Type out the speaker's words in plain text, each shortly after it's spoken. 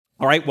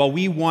All right, well,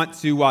 we want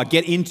to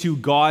get into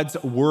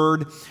God's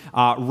Word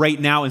right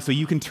now, and so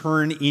you can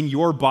turn in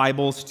your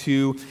Bibles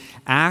to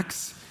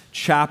Acts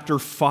chapter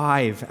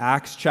 5.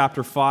 Acts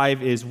chapter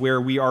 5 is where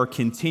we are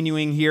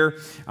continuing here.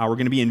 We're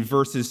going to be in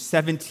verses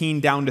 17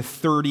 down to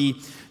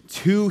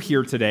 32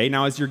 here today.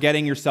 Now, as you're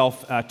getting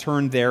yourself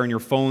turned there and your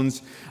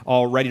phone's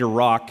all ready to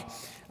rock,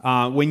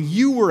 when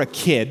you were a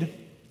kid,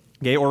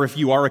 okay, or if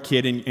you are a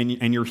kid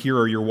and you're here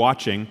or you're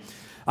watching,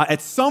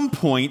 at some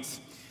point,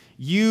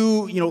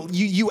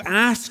 you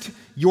asked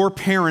your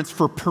parents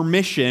for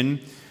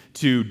permission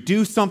to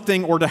do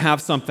something or to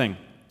have something.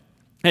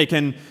 Hey,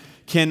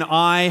 can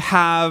I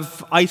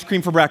have ice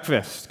cream for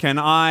breakfast? Can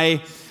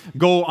I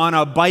go on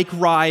a bike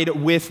ride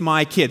with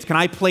my kids? Can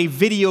I play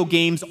video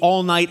games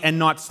all night and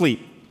not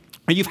sleep?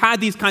 And you've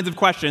had these kinds of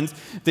questions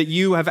that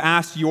you have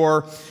asked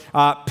your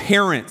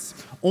parents,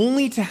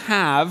 only to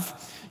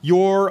have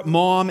your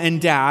mom and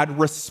dad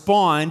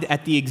respond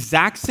at the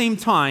exact same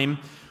time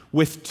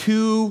with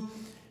two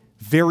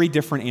very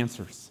different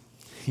answers.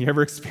 You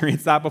ever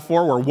experienced that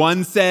before, where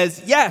one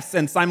says yes,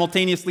 and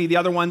simultaneously the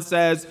other one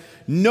says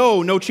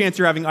no chance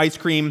you're having ice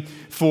cream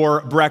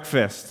for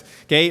breakfast?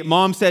 Okay,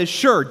 mom says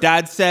sure,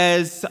 dad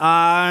says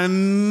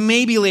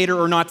maybe later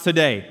or not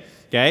today.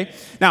 Okay,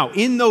 now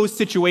in those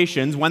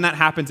situations, when that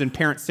happens and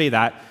parents say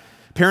that,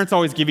 parents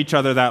always give each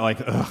other that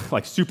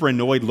like super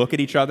annoyed look at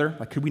each other.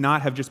 Like, could we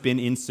not have just been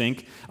in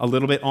sync a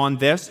little bit on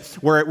this?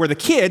 Where the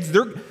kids,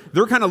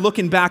 they're kind of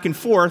looking back and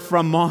forth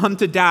from mom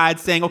to dad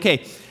saying,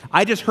 okay,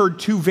 I just heard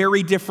two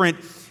very different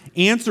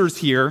answers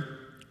here.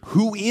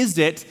 Who is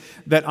it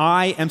that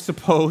I am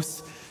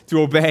supposed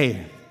to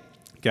obey?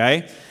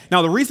 Okay?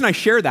 Now, the reason I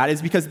share that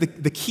is because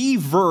the key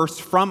verse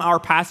from our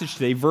passage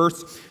today,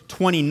 verse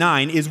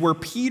 29, is where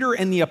Peter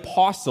and the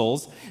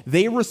apostles,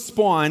 they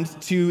respond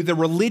to the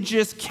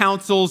religious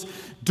council's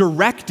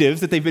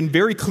directives that they've been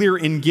very clear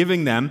in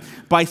giving them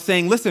by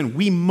saying, listen,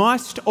 we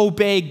must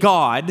obey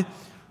God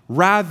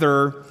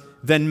rather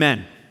than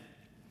men.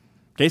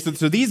 Okay,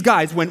 so these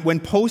guys, when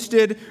posed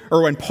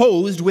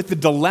with the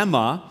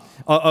dilemma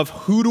of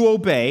who to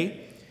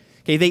obey,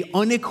 okay, they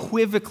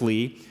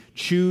unequivocally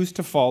choose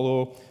to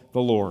follow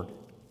the Lord.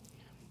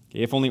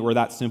 Okay, if only it were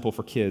that simple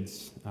for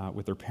kids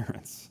with their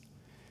parents.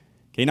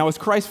 Okay, now as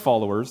Christ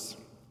followers,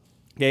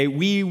 okay,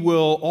 we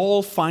will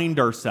all find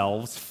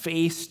ourselves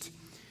faced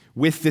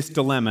with this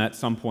dilemma at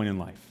some point in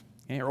life,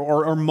 okay,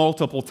 or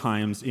multiple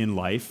times in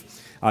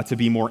life, to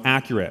be more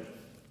accurate.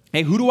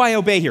 Hey, who do I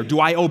obey here? Do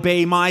I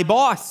obey my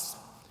boss?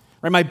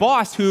 Right, my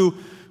boss who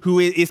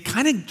is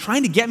kind of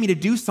trying to get me to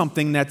do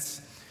something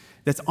that's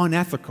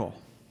unethical.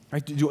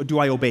 Right? Do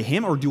I obey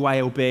him or do I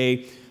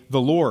obey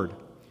the Lord?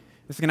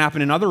 This can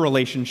happen in other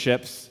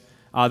relationships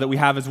that we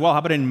have as well. How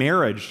about in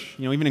marriage?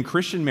 Even in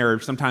Christian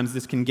marriage, sometimes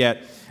this can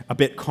get a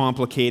bit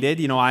complicated.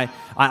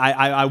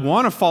 I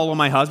want to follow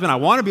my husband. I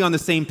want to be on the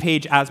same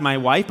page as my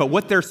wife, but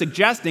what they're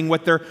suggesting,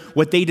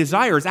 what they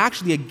desire is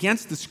actually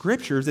against the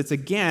Scriptures. It's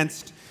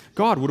against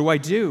God. What do I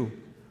do?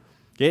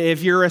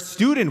 If you're a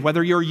student,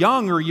 whether you're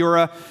young or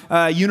you're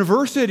a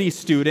university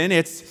student,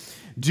 it's,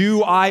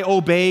 do I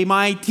obey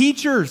my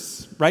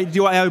teachers, right?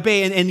 Do I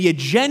obey and the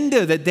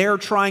agenda that they're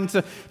trying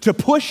to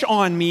push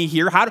on me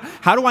here?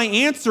 How do I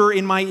answer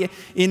in my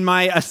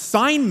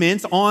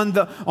assignments on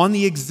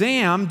the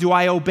exam? Do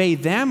I obey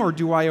them or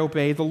do I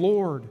obey the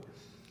Lord?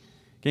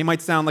 Okay, it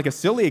might sound like a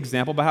silly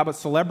example, but how about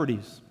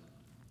celebrities?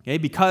 Okay,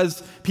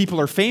 because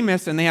people are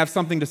famous and they have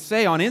something to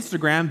say on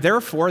Instagram,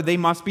 therefore they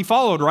must be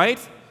followed, right?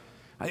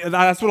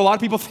 That's what a lot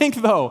of people think,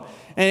 though.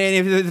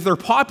 And if they're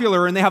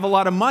popular and they have a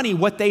lot of money,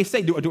 what they say,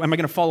 am I going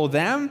to follow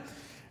them?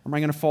 Or am I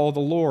going to follow the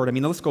Lord? I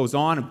mean, the list goes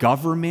on.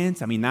 Government,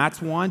 that's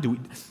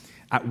one.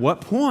 At what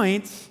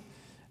point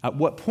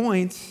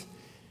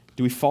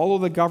do we follow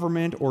the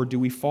government or do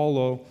we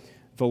follow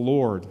the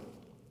Lord?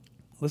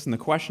 Listen, the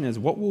question is,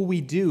 what will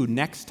we do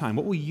next time?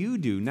 What will you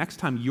do next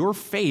time you're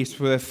faced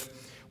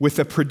with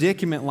a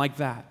predicament like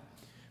that?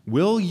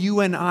 Will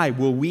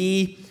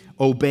we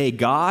obey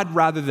God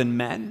rather than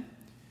men?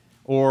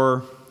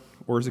 Or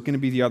is it going to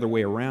be the other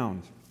way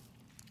around?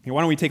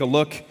 Why don't we take a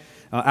look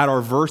at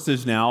our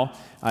verses now?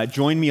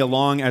 Join me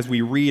along as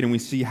we read and we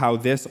see how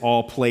this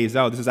all plays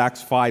out. This is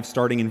Acts 5,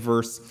 starting in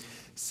verse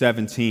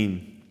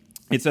 17.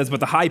 It says,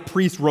 "But the high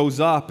priest rose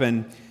up,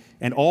 and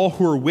all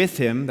who were with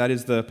him," that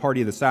is the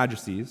party of the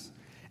Sadducees,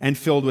 "and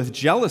filled with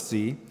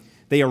jealousy,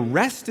 they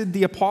arrested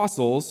the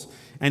apostles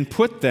and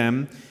put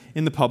them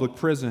in the public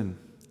prison.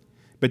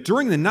 But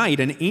during the night,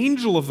 an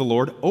angel of the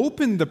Lord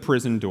opened the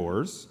prison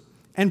doors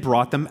and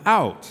brought them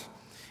out,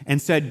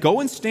 and said, 'Go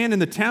and stand in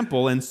the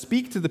temple and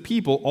speak to the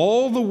people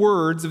all the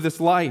words of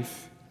this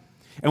life.'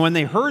 And when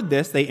they heard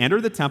this, they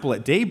entered the temple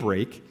at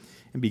daybreak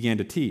and began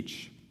to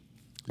teach.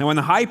 Now when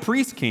the high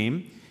priest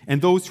came,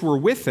 and those who were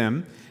with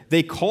him,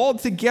 they called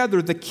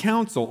together the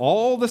council,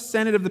 all the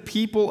senate of the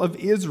people of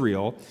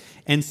Israel,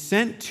 and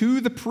sent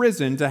to the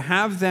prison to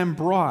have them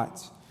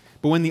brought.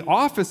 But when the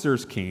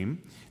officers came,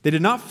 they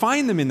did not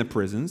find them in the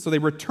prison, so they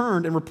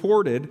returned and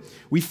reported,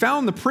 'We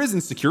found the prison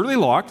securely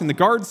locked and the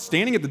guards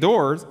standing at the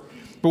doors,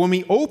 but when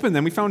we opened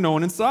them, we found no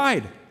one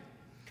inside.'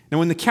 Now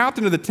when the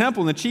captain of the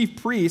temple and the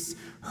chief priests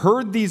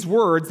heard these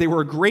words, they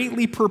were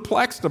greatly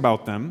perplexed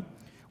about them,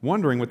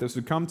 wondering what this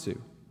would come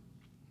to.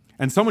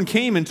 And someone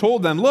came and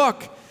told them,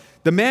 "Look,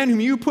 the men whom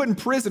you put in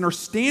prison are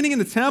standing in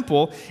the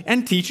temple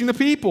and teaching the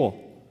people."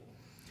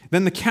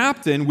 Then the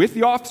captain with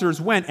the officers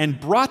went and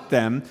brought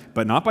them,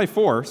 but not by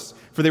force,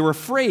 for they were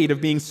afraid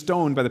of being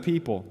stoned by the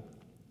people.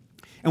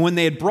 And when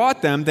they had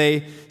brought them,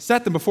 they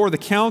set them before the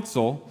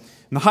council.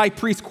 And the high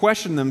priest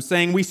questioned them,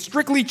 saying, "We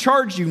strictly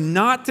charge you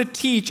not to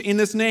teach in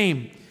this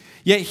name.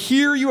 Yet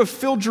here you have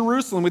filled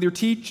Jerusalem with your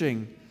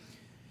teaching,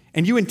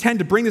 and you intend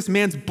to bring this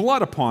man's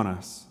blood upon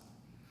us."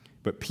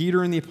 But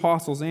Peter and the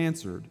apostles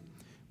answered,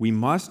 "We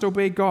must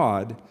obey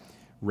God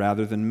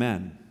rather than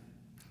men.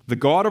 The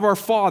God of our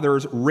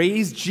fathers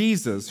raised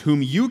Jesus,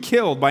 whom you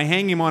killed by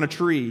hanging him on a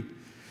tree.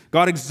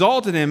 God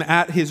exalted him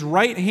at his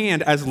right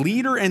hand as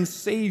leader and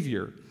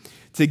Savior,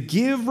 to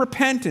give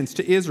repentance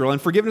to Israel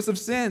and forgiveness of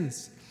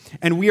sins.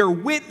 And we are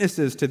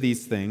witnesses to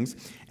these things,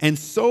 and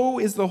so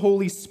is the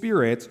Holy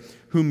Spirit,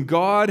 whom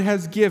God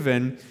has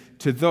given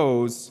to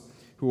those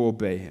who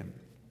obey him."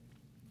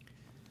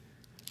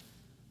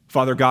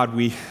 Father God,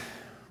 we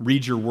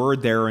read your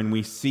word there, and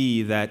we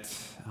see that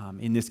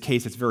in this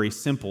case it's very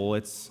simple.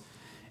 It's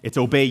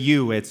obey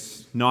you,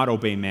 it's not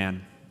obey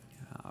man.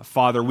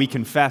 Father, we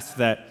confess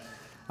that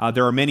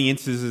there are many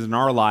instances in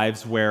our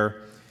lives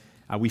where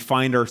we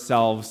find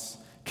ourselves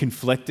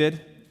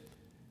conflicted.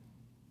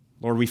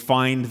 Lord, we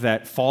find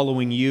that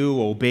following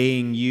you,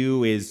 obeying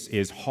you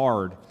is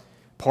hard.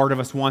 Part of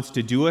us wants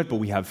to do it, but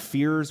we have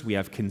fears, we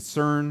have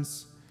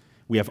concerns,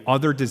 we have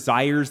other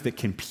desires that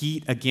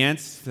compete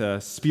against the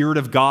Spirit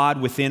of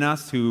God within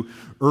us who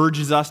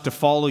urges us to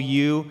follow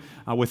you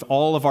with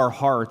all of our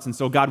hearts. And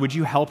so, God, would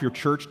you help your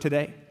church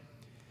today?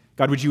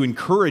 God, would you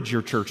encourage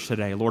your church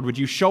today? Lord, would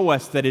you show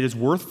us that it is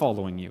worth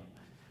following you?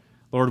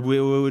 Lord,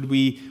 would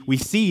we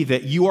see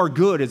that you are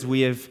good as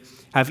we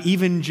have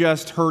even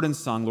just heard and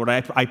sung. Lord,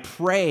 I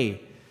pray,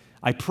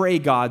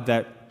 God,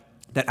 that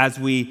as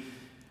we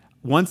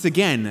once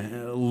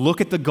again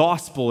look at the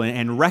gospel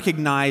and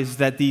recognize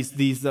that these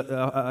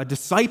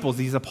disciples,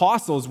 these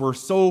apostles were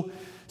so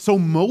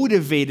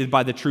motivated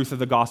by the truth of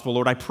the gospel,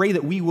 Lord, I pray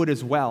that we would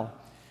as well.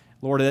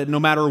 Lord, that no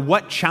matter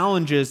what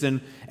challenges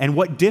and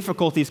what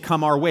difficulties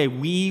come our way,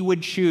 we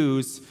would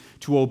choose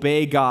to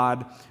obey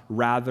God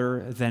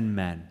rather than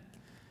men.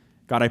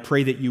 God, I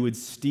pray that you would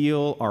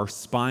steel our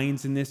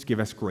spines in this, give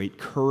us great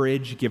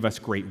courage, give us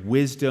great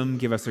wisdom,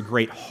 give us a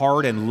great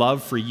heart and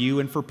love for you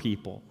and for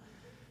people.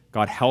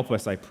 God, help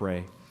us, I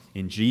pray.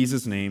 In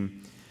Jesus'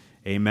 name,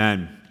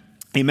 amen.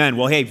 Amen.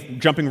 Well, hey,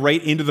 jumping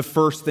right into the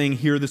first thing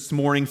here this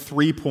morning,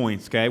 3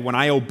 points, okay? When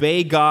I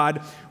obey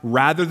God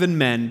rather than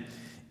men,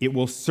 it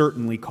will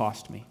certainly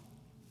cost me.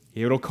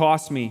 It'll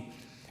cost me.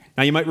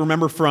 Now, you might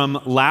remember from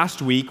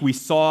last week, we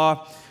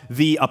saw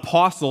the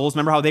apostles,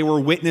 remember how they were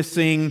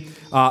witnessing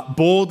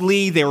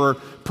boldly, they were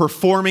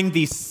performing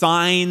these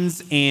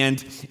signs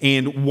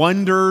and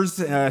wonders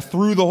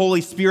through the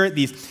Holy Spirit.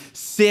 These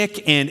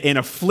sick and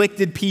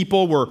afflicted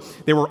people were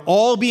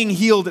all being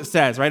healed, it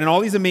says, right, in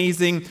all these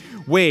amazing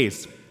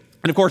ways.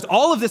 And of course,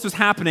 all of this was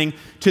happening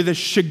to the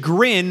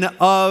chagrin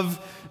of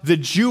the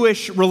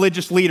Jewish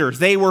religious leaders.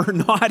 They were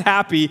not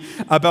happy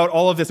about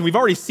all of this. And we've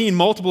already seen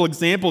multiple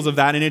examples of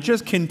that, and it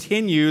just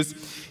continues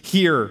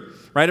here.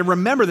 Right? And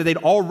remember that they'd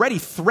already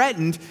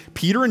threatened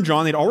Peter and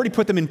John. They'd already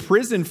put them in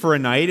prison for a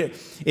night.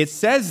 It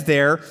says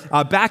there,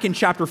 back in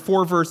chapter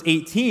 4, verse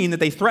 18, that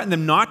they threatened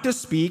them not to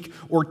speak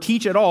or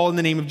teach at all in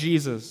the name of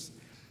Jesus.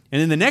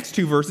 And in the next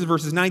two verses,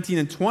 verses 19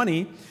 and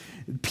 20,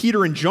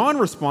 Peter and John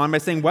respond by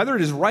saying, whether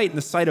it is right in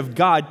the sight of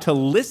God to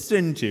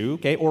listen to,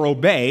 okay, or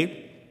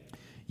obey,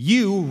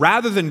 you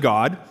rather than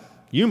God,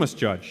 you must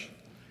judge.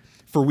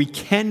 For we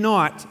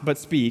cannot but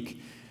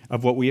speak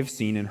of what we have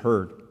seen and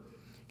heard.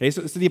 Okay,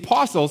 so the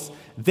apostles,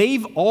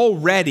 they've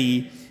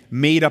already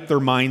made up their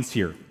minds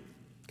here.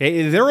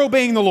 Okay, they're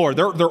obeying the Lord.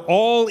 They're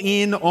all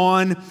in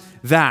on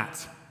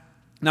that.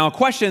 Now, a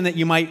question that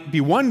you might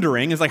be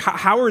wondering is like,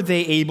 how are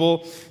they able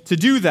to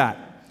do that?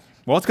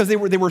 Well, it's because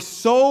they were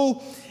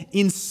so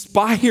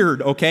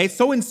inspired, okay?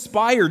 So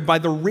inspired by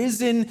the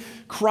risen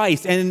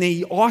Christ and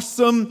the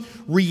awesome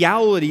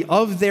reality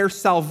of their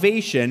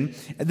salvation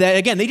that,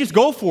 again, they just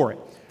go for it.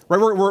 Right,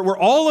 where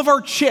all of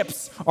our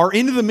chips are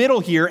into the middle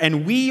here,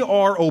 and we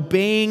are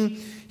obeying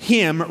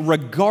him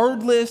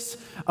regardless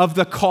of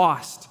the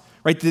cost.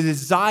 Right, the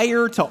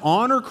desire to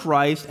honor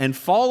Christ and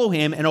follow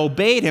him and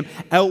obey him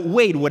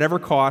outweighed whatever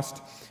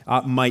cost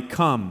might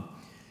come.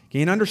 You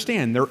can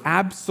understand there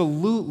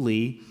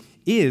absolutely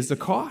is a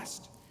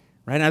cost.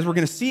 Right, and as we're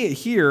going to see it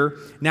here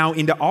now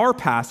into our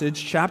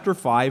passage, chapter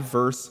 5,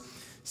 verse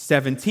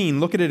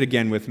 17. Look at it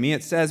again with me.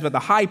 It says, "But the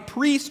high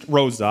priest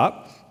rose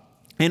up,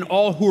 and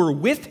all who were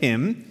with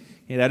him,"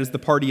 that is the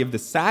party of the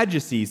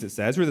Sadducees, it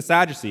says. Who are the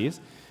Sadducees?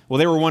 Well,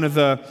 they were one of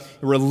the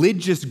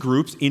religious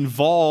groups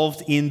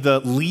involved in the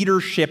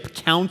leadership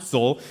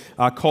council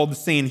called the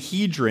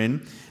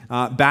Sanhedrin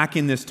back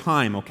in this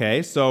time,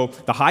 okay? So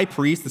the high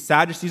priest, the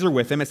Sadducees are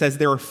with him. It says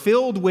they were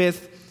filled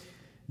with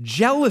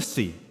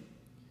jealousy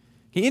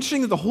Okay,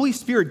 interesting that the Holy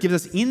Spirit gives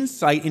us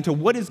insight into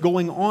what is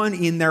going on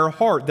in their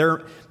heart,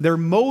 their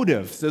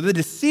motives. So the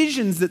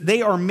decisions that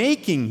they are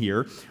making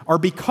here are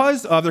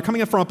because of, they're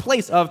coming from a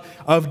place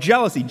of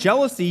jealousy.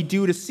 Jealousy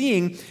due to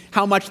seeing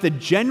how much the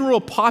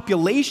general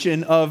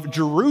population of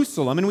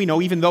Jerusalem, and we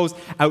know even those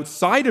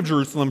outside of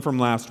Jerusalem from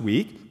last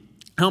week,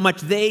 how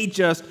much they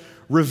just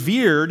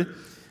revered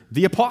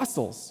the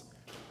apostles.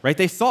 Right?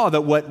 They saw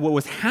that what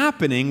was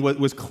happening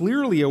was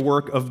clearly a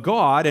work of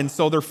God, and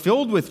so they're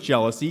filled with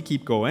jealousy.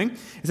 Keep going.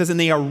 It says, and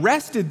they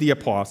arrested the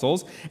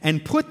apostles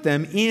and put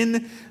them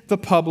in the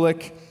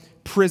public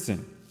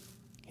prison.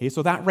 Okay,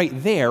 so that right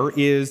there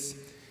is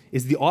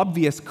the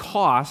obvious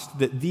cost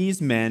that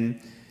these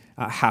men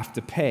have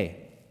to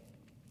pay.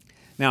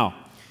 Now,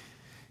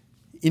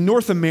 in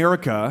North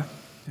America,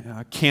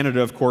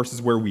 Canada, of course,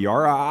 is where we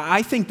are.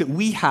 I think that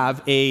we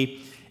have a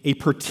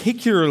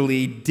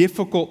particularly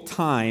difficult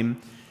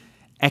time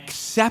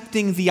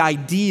accepting the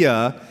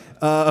idea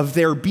of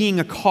there being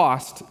a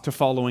cost to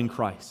following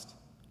Christ.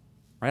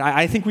 Right?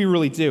 I think we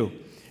really do.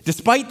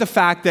 Despite the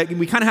fact that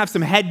we kind of have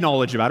some head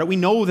knowledge about it, we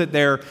know that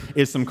there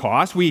is some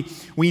cost. We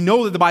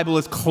know that the Bible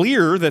is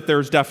clear that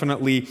there's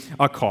definitely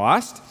a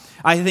cost.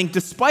 I think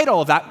despite all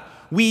of that,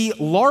 we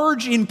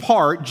large in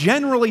part,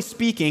 generally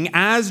speaking,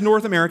 as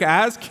North America,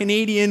 as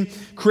Canadian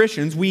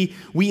Christians, we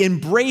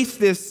embrace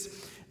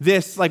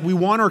this like we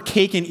want our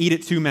cake and eat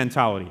it too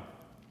mentality.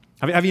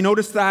 Have you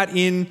noticed that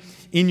in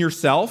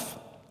yourself?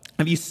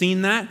 Have you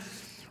seen that?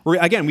 Or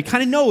again, we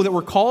kind of know that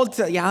we're called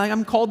to,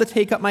 I'm called to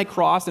take up my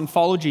cross and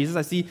follow Jesus.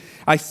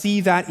 I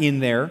see that in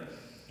there.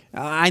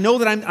 I know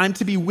that I'm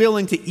to be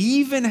willing to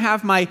even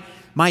have my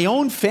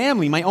own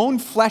family, my own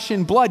flesh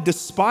and blood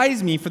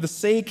despise me for the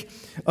sake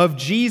of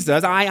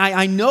Jesus.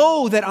 I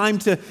know that I'm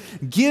to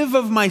give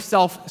of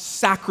myself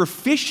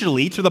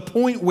sacrificially to the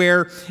point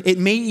where it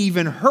may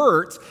even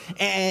hurt.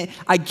 And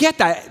I get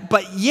that,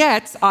 but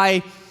yet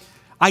I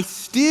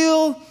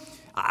still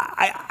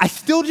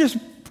just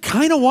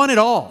kind of want it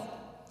all.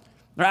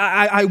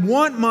 I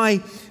want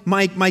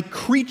my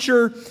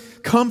creature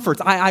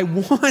comforts. I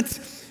want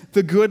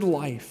the good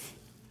life.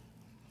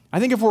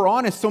 I think if we're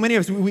honest, so many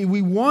of us,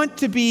 we want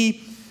to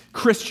be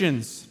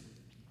Christians.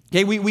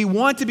 Okay, we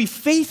want to be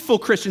faithful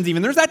Christians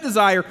even. There's that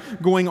desire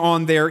going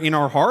on there in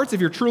our hearts. If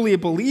you're truly a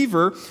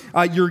believer,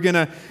 you're going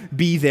to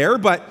be there.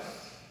 But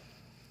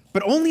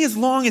only as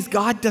long as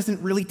God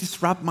doesn't really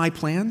disrupt my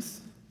plans.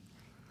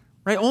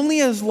 Right? Only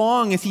as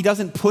long as he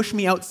doesn't push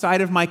me outside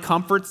of my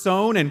comfort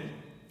zone and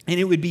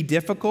it would be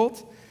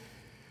difficult.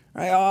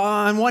 Right?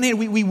 On one hand,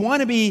 we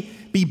want to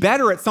be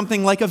better at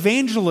something like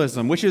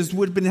evangelism, which is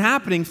what's been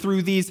happening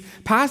through these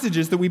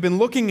passages that we've been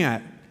looking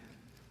at.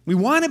 We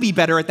want to be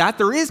better at that.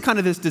 There is kind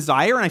of this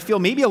desire, and I feel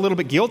maybe a little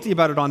bit guilty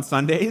about it on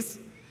Sundays.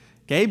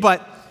 Okay,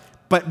 but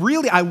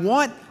really, I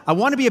want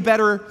to be a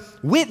better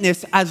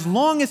witness as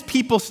long as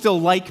people still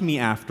like me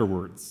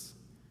afterwards.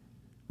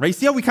 Right? You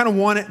see how we kind of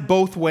want it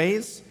both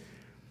ways?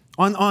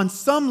 On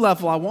some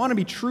level, I want to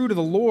be true to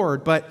the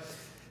Lord, but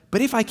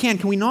if I can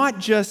we not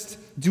just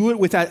do it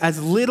with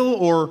as little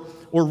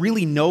or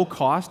really no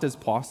cost as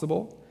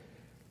possible?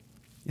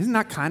 Isn't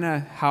that kind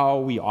of how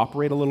we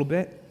operate a little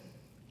bit?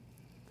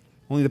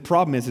 Only the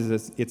problem is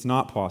it's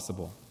not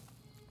possible.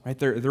 Right?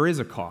 There is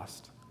a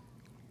cost.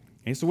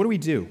 Okay, so what do we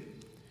do?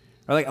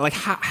 Like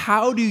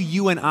how do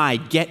you and I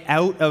get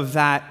out of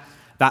that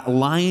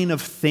line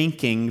of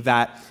thinking,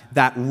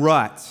 that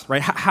rut,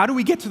 right? How do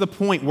we get to the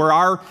point where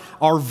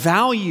our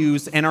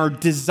values and our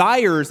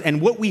desires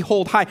and what we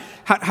hold high,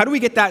 how do we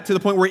get that to the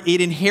point where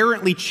it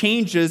inherently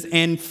changes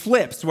and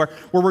flips, where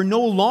we're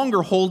no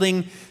longer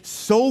holding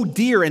so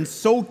dear and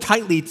so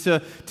tightly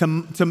to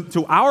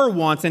our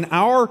wants and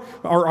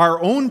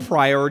our own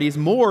priorities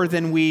more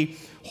than we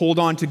hold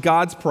on to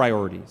God's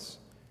priorities?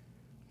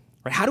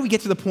 Right? How do we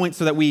get to the point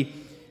so that we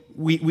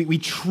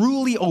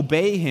truly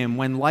obey him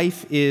when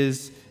life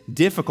is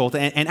difficult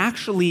and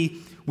actually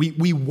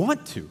we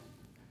want to,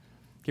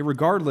 okay,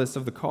 regardless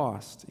of the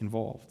cost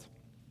involved?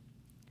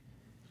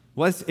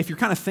 Well, if you're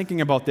kind of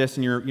thinking about this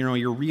and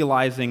you're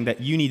realizing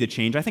that you need to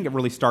change, I think it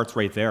really starts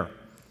right there.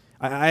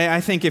 I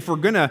think if we're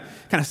going to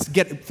kind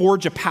of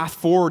forge a path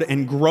forward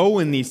and grow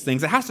in these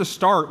things, it has to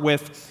start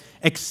with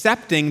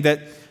accepting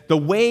that the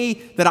way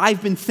that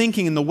I've been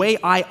thinking and the way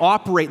I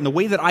operate and the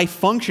way that I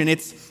function,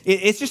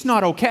 it's just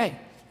not okay.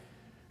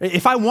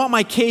 If I want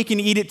my cake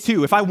and eat it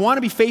too, if I want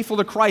to be faithful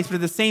to Christ, but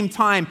at the same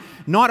time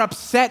not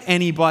upset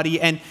anybody,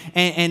 and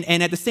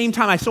at the same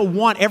time I still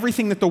want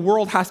everything that the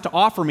world has to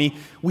offer me,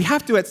 we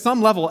have to at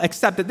some level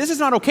accept that this is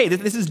not okay,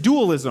 that this is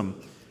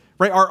dualism.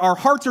 Right? Our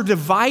hearts are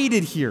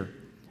divided here.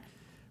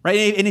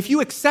 Right? And if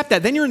you accept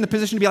that, then you're in the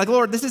position to be like,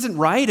 Lord, this isn't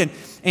right,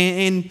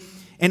 and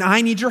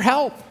I need your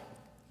help.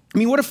 I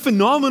mean, what a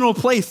phenomenal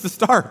place to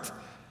start.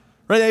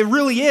 Right? It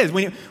really is.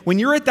 When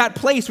you're at that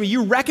place where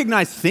you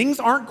recognize things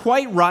aren't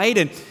quite right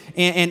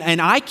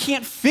and I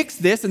can't fix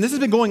this, and this has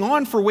been going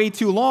on for way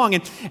too long,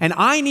 and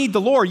I need the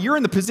Lord, you're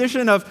in the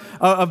position of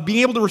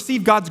being able to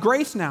receive God's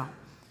grace now.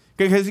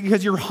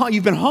 Because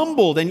you've been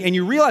humbled and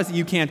you realize that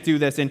you can't do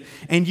this,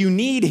 and you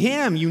need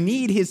him. You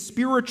need his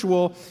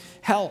spiritual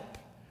help.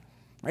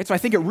 Right? So I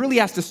think it really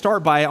has to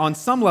start by, on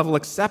some level,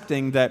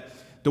 accepting that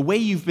the way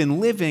you've been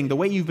living, the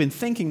way you've been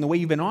thinking, the way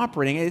you've been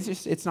operating,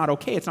 it's not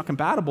okay. It's not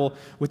compatible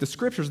with the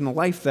Scriptures and the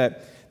life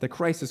that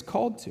Christ is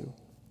called to.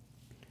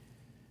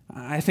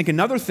 I think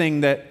another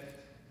thing that,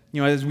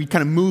 as we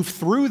kind of move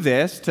through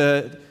this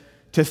to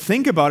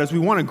think about as we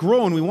want to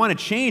grow and we want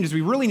to change, is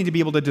we really need to be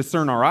able to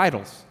discern our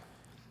idols.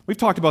 We've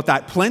talked about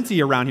that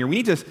plenty around here. We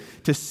need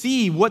to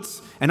see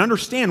and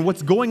understand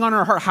what's going on in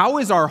our heart. How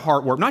is our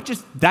heart warped? Not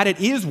just that it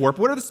is warped,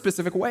 what are the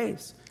specific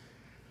ways?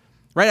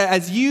 Right?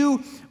 As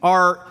you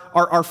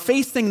are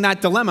facing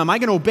that dilemma, am I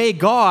going to obey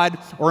God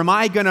or am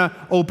I going to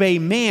obey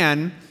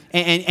man?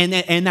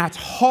 And that's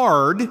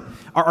hard.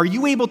 Are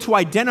you able to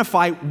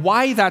identify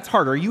why that's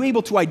hard? Are you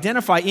able to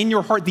identify in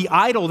your heart the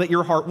idol that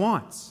your heart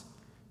wants?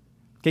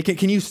 Okay,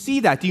 can you see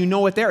that? Do you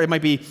know it there? It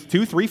might be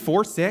 2, 3,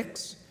 4,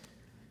 6.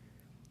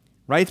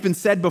 Right? It's been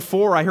said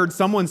before, I heard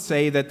someone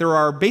say that there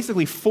are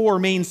basically 4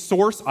 main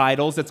source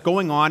idols that's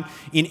going on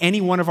in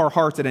any one of our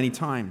hearts at any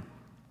time.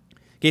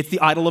 Okay, it's the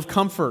idol of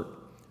comfort.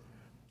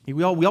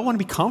 We all want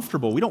to be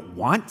comfortable. We don't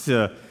want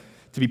to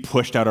be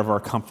pushed out of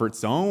our comfort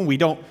zone. We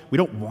don't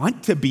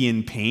want to be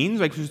in pain.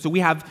 So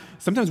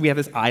sometimes we have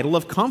this idol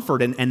of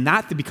comfort, and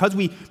that because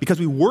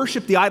we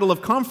worship the idol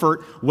of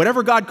comfort,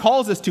 whatever God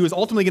calls us to is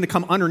ultimately going to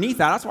come underneath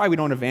that. That's why we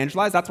don't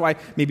evangelize. That's why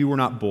maybe we're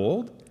not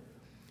bold.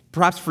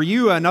 Perhaps for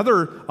you,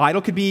 another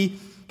idol could be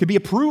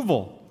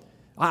approval.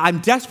 I'm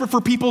desperate for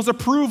people's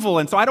approval,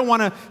 and so I don't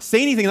want to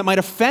say anything that might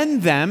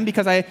offend them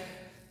because I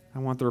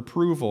want their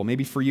approval.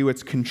 Maybe for you,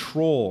 it's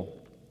control.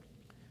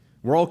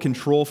 We're all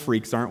control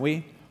freaks, aren't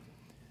we?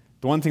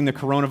 The one thing the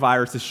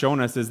coronavirus has shown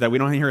us is that we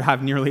don't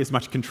have nearly as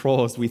much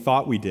control as we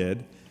thought we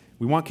did.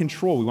 We want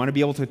control. We want to be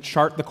able to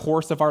chart the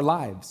course of our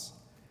lives.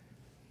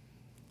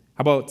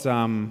 How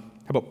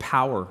about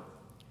power?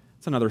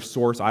 It's another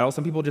source idol.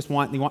 Some people just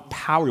want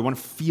power. You want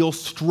to feel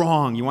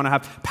strong. You want to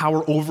have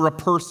power over a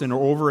person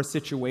or over a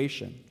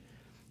situation.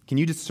 Can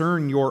you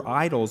discern your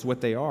idols,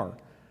 what they are?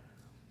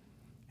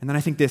 And then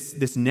I think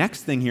this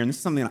next thing here, and this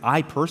is something that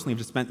I personally have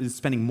just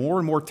spending more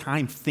and more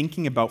time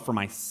thinking about for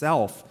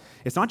myself.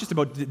 It's not just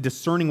about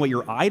discerning what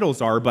your idols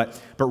are,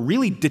 but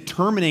really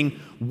determining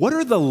what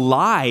are the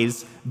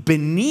lies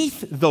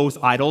beneath those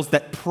idols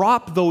that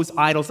prop those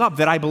idols up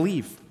that I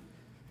believe.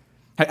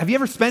 Have you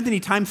ever spent any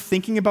time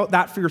thinking about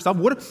that for yourself?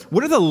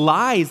 What are the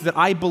lies that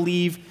I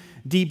believe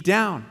deep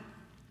down?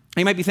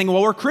 You might be thinking,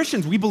 well, we're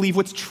Christians. We believe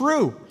what's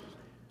true.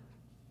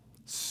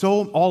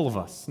 So all of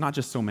us, not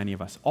just so many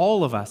of us,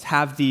 all of us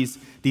have these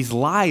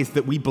lies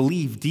that we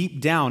believe deep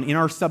down in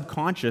our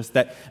subconscious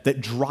that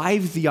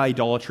drive the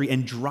idolatry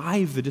and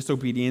drive the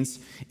disobedience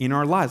in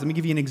our lives. Let me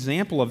give you an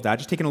example of that.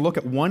 Just taking a look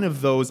at one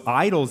of those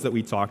idols that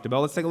we talked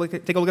about. Let's take a look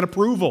at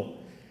approval.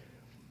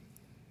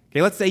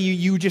 Okay, let's say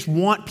you just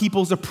want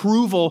people's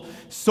approval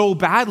so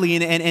badly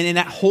and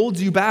that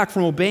holds you back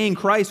from obeying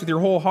Christ with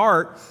your whole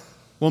heart.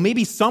 Well,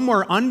 maybe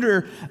somewhere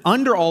under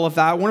all of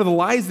that, one of the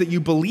lies that you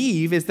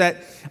believe is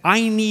that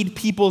I need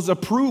people's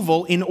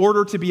approval in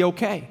order to be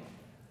okay.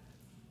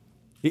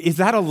 Is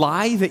that a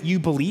lie that you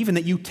believe and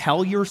that you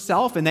tell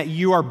yourself and that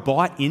you are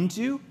bought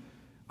into?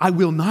 I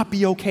will not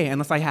be okay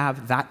unless I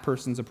have that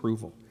person's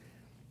approval.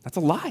 That's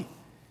a lie.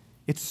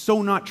 It's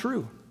so not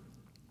true.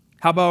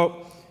 How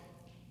about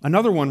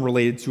another one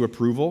related to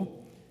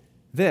approval?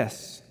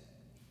 This: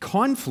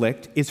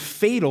 conflict is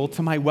fatal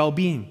to my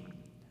well-being.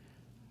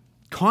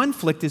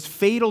 Conflict is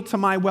fatal to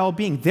my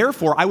well-being.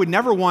 Therefore, I would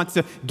never want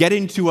to get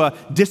into a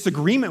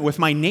disagreement with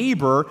my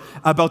neighbor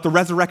about the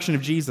resurrection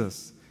of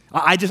Jesus.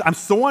 I'm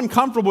so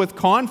uncomfortable with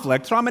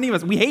conflict. So how many of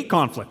us, we hate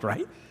conflict,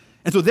 right?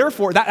 And so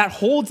therefore, that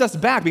holds us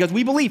back because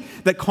we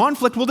believe that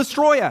conflict will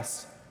destroy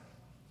us.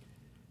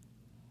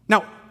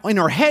 Now, in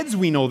our heads,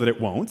 we know that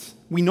it won't.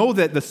 We know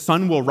that the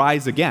sun will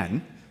rise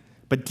again.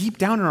 But deep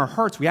down in our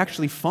hearts, we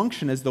actually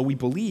function as though we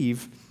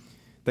believe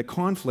that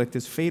conflict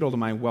is fatal to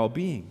my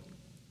well-being.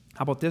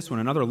 How about this one?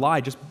 Another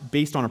lie just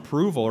based on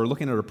approval or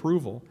looking at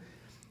approval.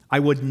 I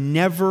would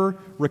never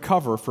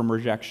recover from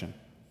rejection.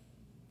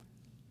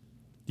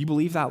 Do you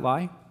believe that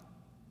lie?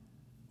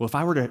 Well, if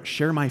I were to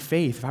share my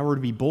faith, if I were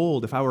to be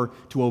bold, if I were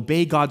to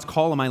obey God's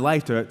call in my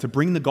life to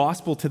bring the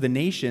gospel to the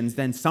nations,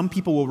 then some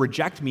people will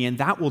reject me and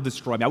that will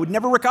destroy me. I would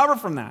never recover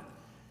from that.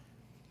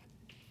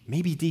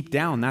 Maybe deep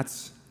down,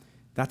 that's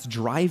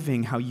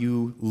driving how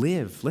you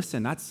live.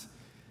 Listen, that's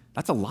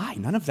a lie.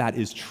 None of that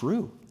is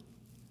true.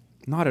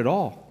 Not at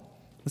all.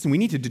 Listen, we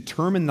need to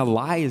determine the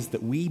lies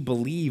that we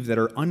believe that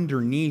are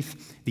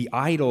underneath the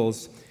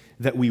idols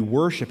that we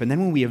worship. And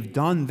then when we have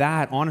done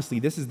that, honestly,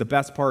 this is the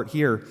best part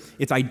here.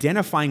 It's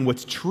identifying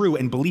what's true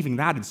and believing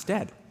that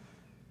instead.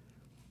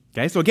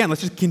 Okay, so again,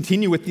 let's just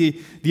continue with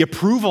the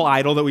approval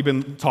idol that we've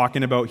been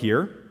talking about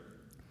here.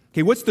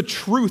 Okay, what's the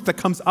truth that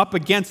comes up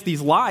against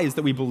these lies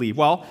that we believe?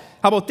 Well,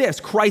 how about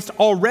this? Christ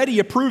already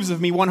approves of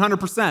me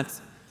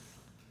 100%.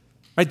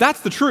 Right,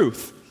 that's the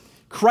truth.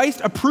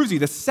 Christ approves you.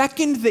 The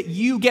second that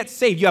you get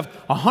saved, you have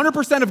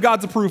 100% of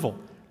God's approval.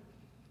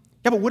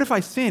 Yeah, but what if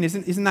I sin?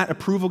 Isn't that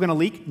approval going to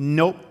leak?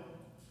 Nope.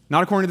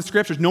 Not according to the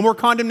Scriptures. No more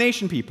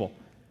condemnation, people.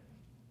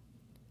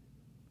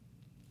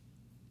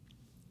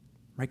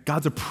 right?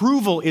 God's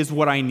approval is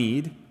what I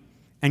need.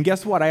 And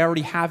guess what? I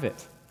already have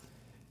it.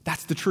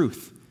 That's the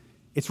truth.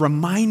 It's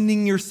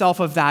reminding yourself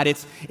of that.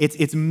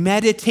 It's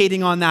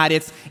meditating on that.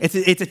 It's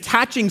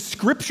attaching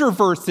scripture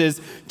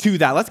verses to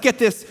that. Let's get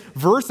this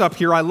verse up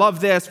here. I love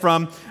this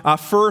from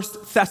 1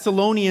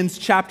 Thessalonians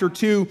chapter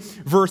 2,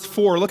 verse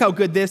 4. Look how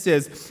good this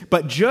is.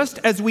 But just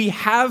as we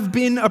have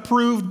been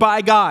approved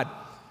by God.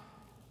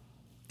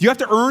 Do you have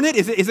to earn it?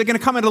 Is it going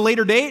to come at a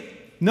later date?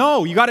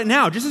 No, you got it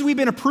now. Just as we've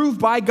been approved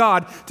by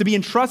God to be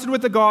entrusted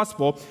with the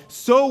gospel,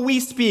 so we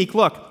speak,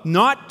 look,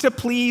 not to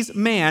please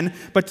man,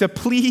 but to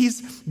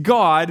please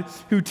God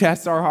who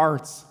tests our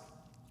hearts.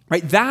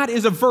 Right? That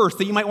is a verse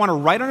that you might want to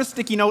write on a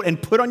sticky note and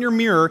put on your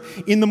mirror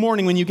in the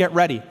morning when you get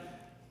ready.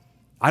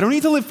 I don't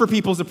need to live for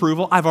people's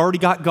approval. I've already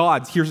got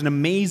God's. Here's an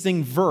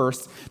amazing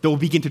verse that will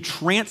begin to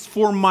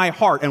transform my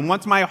heart. And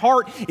once my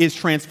heart is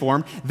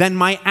transformed, then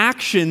my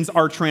actions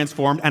are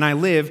transformed and I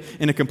live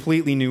in a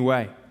completely new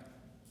way.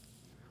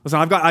 Listen,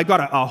 I've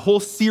got a whole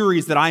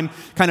series that I'm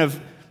kind of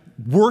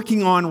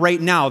working on right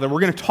now that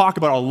we're going to talk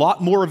about a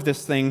lot more of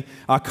this thing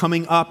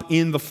coming up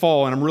in the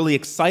fall, and I'm really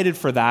excited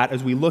for that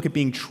as we look at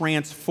being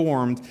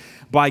transformed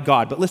by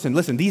God. But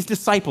listen, these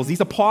disciples, these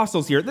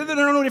apostles here, they're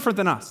no different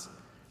than us.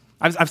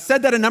 I've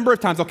said that a number of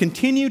times. I'll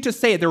continue to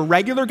say it. They're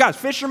regular guys,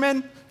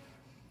 fishermen,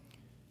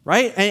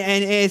 right?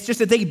 And it's just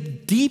that they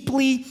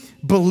deeply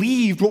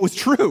believed what was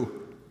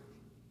true,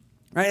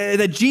 right?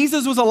 That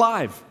Jesus was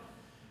alive.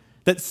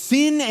 That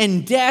sin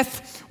and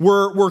death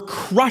were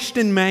crushed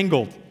and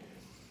mangled.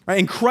 Right?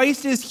 And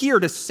Christ is here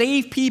to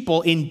save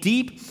people in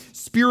deep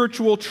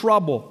spiritual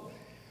trouble.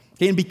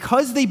 Okay? And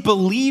because they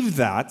believed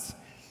that,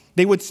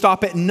 they would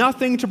stop at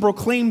nothing to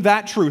proclaim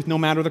that truth, no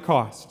matter the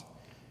cost.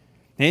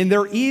 And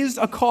there is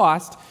a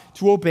cost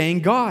to obeying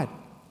God.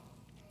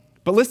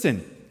 But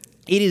listen,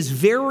 it is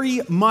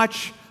very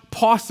much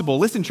possible,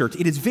 listen, church,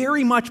 it is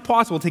very much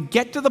possible to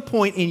get to the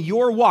point in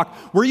your walk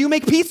where you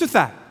make peace with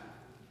that.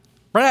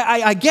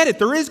 Right? I get it.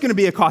 There is going to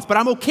be a cost, but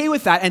I'm okay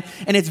with that.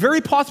 And it's very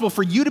possible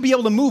for you to be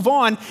able to move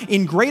on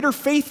in greater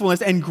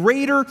faithfulness and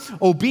greater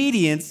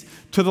obedience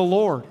to the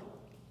Lord.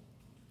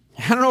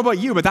 I don't know about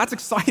you, but that's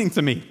exciting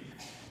to me.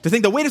 To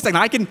think that, wait a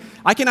second,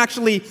 I can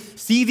actually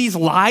see these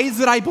lies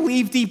that I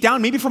believe deep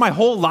down, maybe for my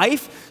whole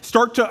life,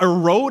 start to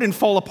erode and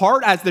fall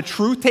apart as the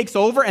truth takes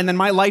over and then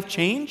my life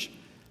change.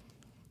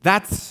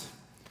 That's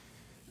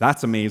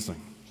amazing.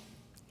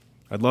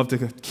 I'd love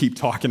to keep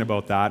talking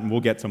about that, and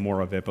we'll get to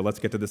more of it, but let's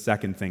get to the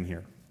second thing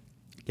here.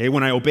 Okay,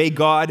 when I obey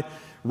God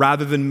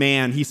rather than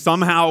man, he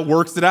somehow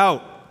works it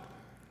out.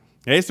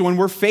 Okay, so when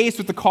we're faced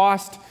with the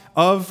cost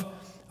of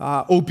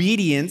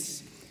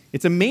obedience,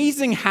 it's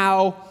amazing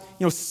how,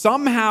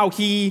 somehow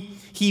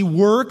he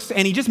works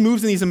and he just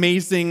moves in these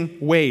amazing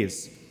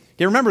ways.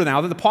 Okay, remember now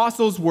that the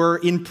apostles were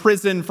in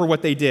prison for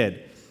what they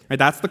did. Right?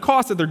 That's the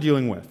cost that they're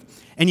dealing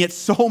with. And yet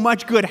so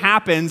much good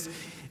happens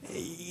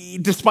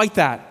despite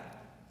that.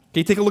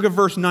 Okay, take a look at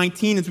verse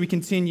 19 as we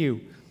continue.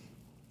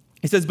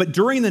 It says, but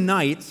during the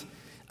night,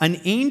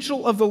 an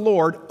angel of the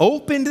Lord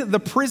opened the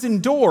prison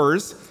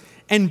doors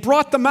and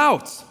brought them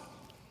out.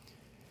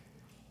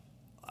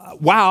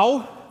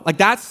 Wow, like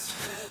that's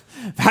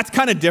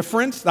kind of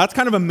different. That's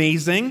kind of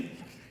amazing.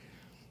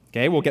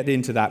 Okay, we'll get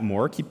into that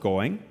more. Keep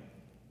going.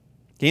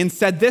 Okay, and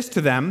said this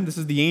to them, this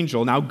is the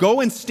angel, now go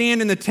and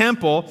stand in the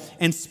temple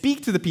and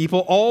speak to the people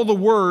all the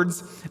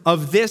words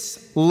of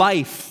this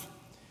life.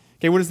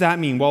 Okay, what does that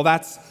mean? Well,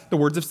 that's the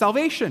words of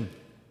salvation.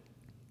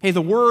 Hey,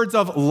 the words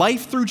of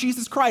life through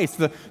Jesus Christ,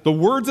 the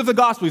words of the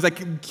gospel. He's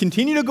like,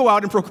 continue to go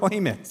out and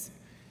proclaim it.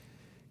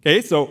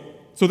 Okay, so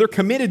they're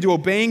committed to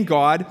obeying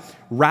God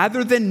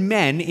rather than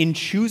men in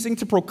choosing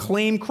to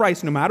proclaim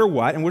Christ no matter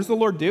what. And what does the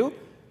Lord do?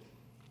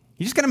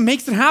 He just kind of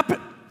makes it happen.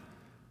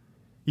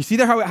 You see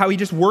there how he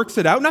just works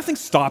it out? Nothing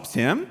stops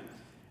him.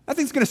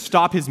 Nothing's going to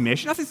stop his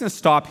mission. Nothing's going to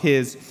stop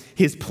his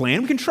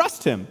plan. We can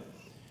trust him.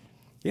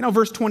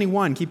 Verse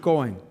 21, keep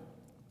going.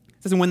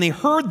 It says, and when they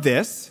heard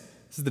this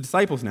is the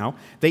disciples now,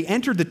 they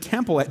entered the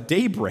temple at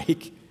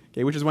daybreak,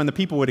 okay, which is when the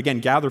people would again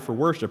gather for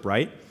worship,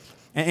 right?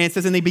 And it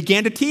says, and they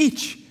began to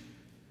teach.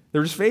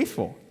 They're just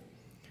faithful.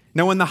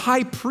 Now when the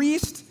high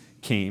priest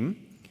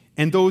came,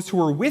 and those who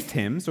were with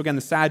him, so again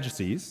the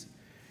Sadducees,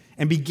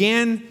 and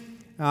began,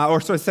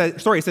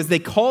 it says they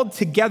called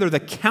together the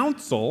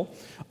council,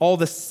 all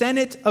the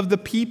senate of the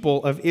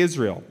people of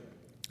Israel.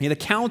 The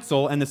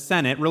council and the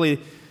senate, really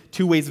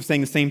two ways of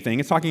saying the same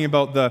thing. It's talking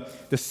about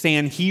the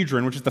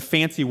Sanhedrin, which is the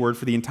fancy word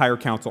for the entire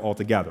council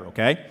altogether,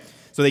 okay?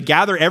 So they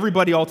gather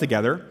everybody all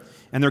together,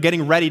 and they're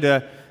getting ready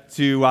to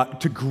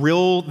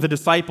grill the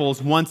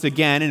disciples once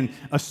again and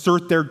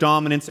assert their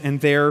dominance and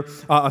their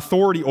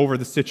authority over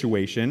the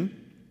situation,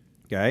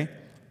 okay?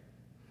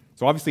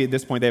 So obviously at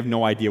this point they have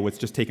no idea what's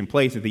just taken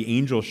place, that the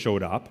angel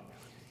showed up,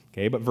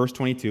 okay? But verse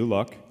 22,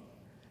 look. It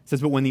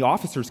says, but when the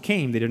officers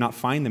came, they did not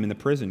find them in the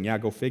prison. Yeah,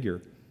 go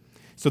figure.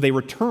 So they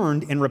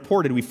returned and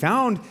reported, we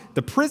found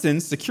the prison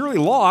securely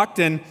locked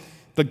and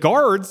the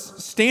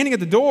guards standing at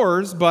the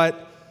doors,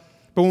 but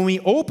when we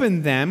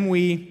opened them,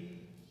 we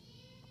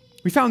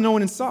found no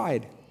one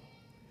inside.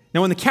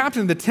 Now, when the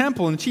captain of the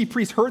temple and the chief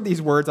priests heard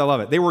these words, I love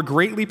it, they were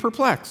greatly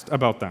perplexed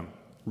about them.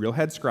 Real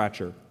head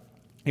scratcher.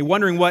 Hey,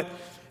 wondering what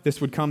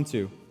this would come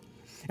to.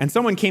 And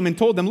someone came and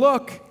told them,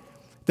 look,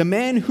 the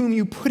men whom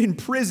you put in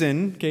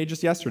prison, okay,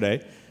 just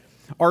yesterday,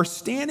 are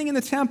standing in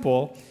the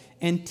temple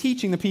and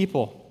teaching the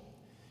people.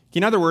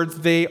 In other words,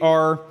 they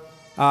are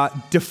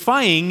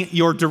defying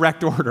your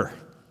direct order.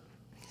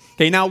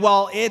 Okay, now,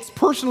 while it's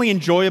personally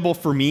enjoyable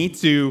for me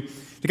to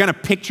kind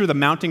of picture the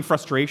mounting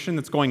frustration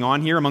that's going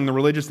on here among the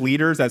religious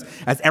leaders as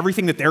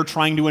everything that they're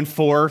trying to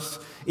enforce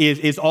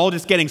is all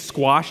just getting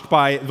squashed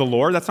by the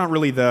Lord, that's not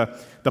really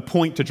the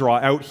point to draw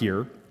out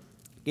here.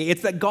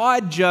 It's that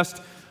God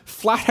just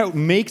flat out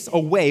makes a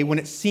way when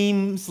it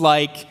seems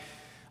like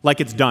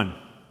it's done.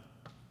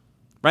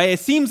 Right? It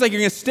seems like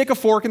you're going to stick a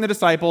fork in the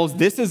disciples.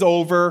 This is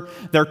over.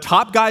 Their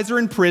top guys are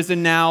in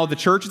prison now. The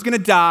church is going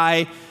to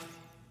die.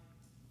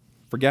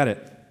 Forget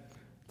it.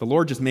 The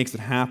Lord just makes it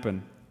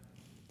happen.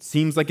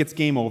 Seems like it's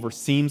game over.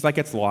 Seems like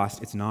it's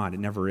lost. It's not. It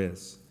never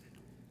is.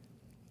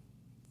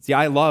 See,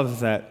 I love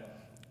that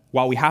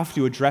while we have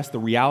to address the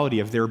reality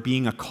of there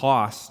being a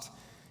cost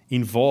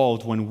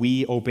involved when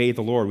we obey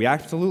the Lord, we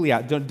absolutely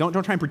don't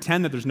try and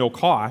pretend that there's no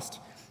cost.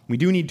 We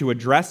do need to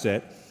address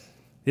it.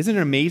 Isn't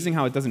it amazing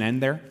how it doesn't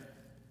end there?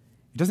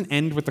 It doesn't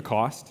end with the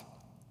cost.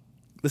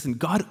 Listen,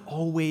 God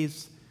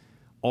always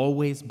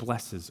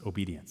blesses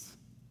obedience.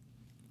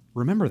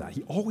 Remember that.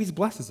 He always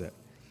blesses it.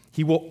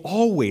 He will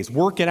always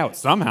work it out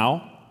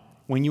somehow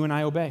when you and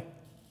I obey.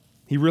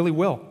 He really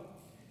will.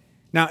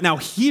 Now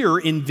here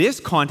in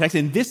this context,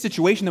 in this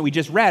situation that we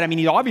just read, I mean,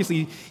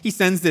 he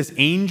sends this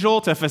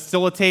angel to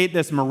facilitate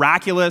this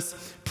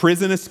miraculous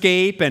prison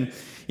escape. And,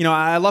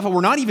 I love how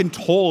we're not even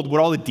told what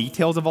all the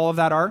details of all of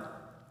that are.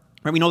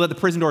 Right? We know that the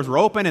prison doors were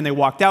open and they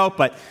walked out,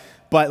 but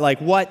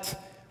like what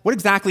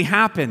exactly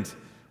happened?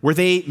 Were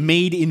they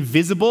made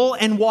invisible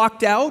and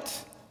walked out?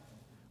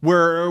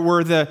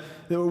 Were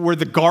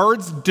the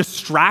guards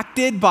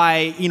distracted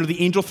by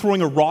the angel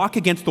throwing a rock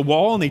against the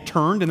wall and they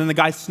turned and then the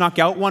guy snuck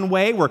out one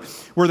way?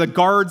 Were the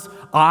guards'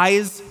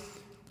 eyes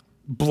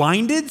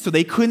blinded so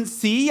they couldn't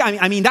see?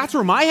 I mean that's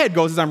where my head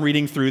goes as I'm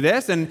reading through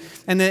this, and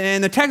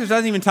the text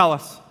doesn't even tell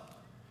us.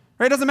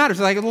 Right? It doesn't matter.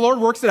 It's like the Lord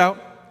works it out.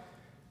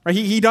 Right?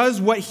 He does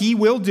what he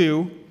will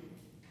do.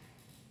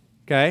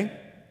 Okay?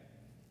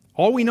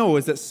 All we know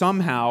is that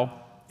somehow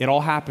it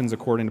all happens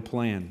according to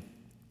plan.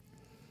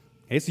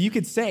 Okay, so you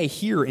could say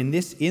here in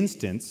this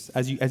instance,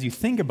 as you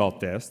think about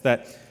this,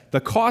 that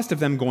the cost of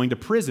them going to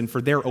prison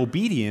for their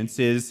obedience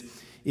is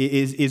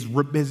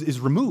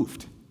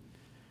removed.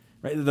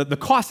 Right? The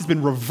cost has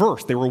been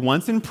reversed. They were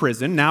once in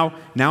prison, now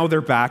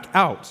they're back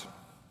out.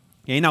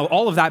 Okay, now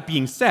all of that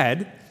being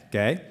said,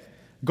 okay,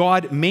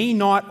 God may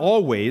not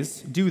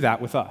always do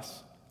that with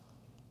us.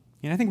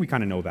 And I think we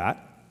kind of know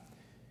that.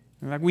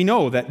 In fact, we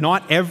know that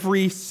not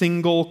every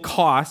single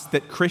cost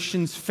that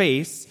Christians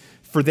face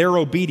for their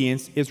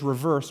obedience is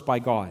reversed by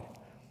God.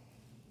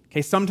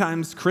 Okay,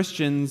 sometimes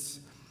Christians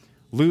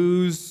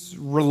lose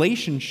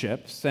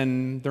relationships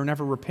and they're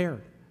never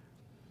repaired.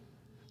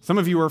 Some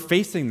of you are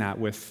facing that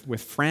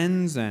with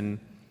friends and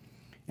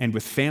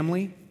with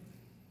family.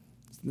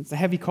 It's a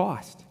heavy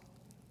cost.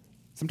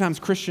 Sometimes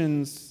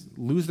Christians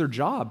lose their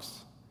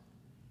jobs.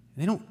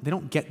 They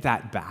don't get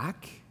that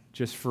back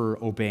just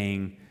for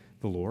obeying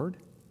the Lord.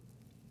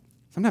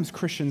 Sometimes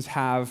Christians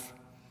have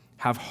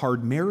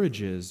hard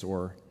marriages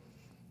or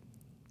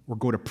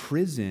go to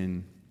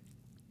prison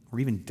or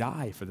even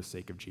die for the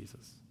sake of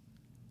Jesus.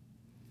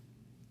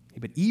 Okay,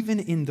 but even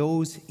in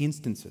those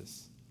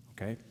instances,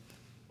 okay,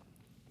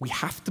 we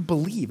have to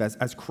believe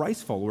as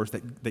Christ followers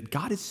that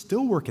God is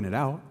still working it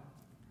out.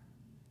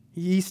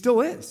 He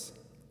still is.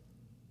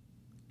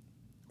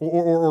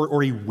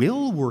 Or he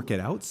will work it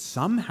out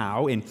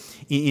somehow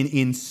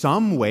in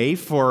some way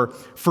for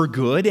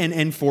good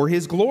and for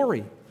his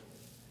glory.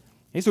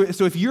 Okay,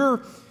 so if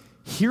you're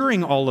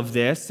hearing all of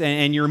this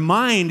and your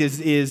mind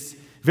is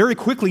very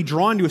quickly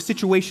drawn to a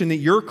situation that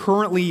you're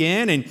currently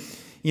in, and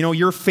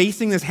you're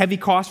facing this heavy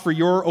cost for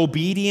your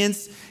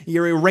obedience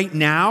right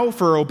now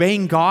for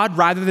obeying God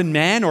rather than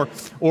men,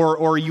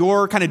 or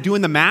you're kind of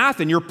doing the math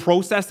and you're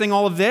processing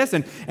all of this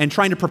and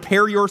trying to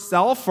prepare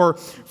yourself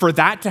for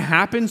that to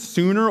happen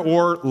sooner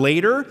or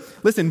later.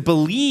 Listen,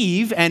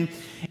 believe and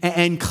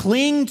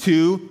cling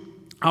to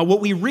what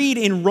we read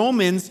in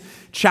Romans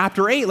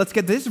chapter 8. Let's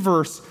get this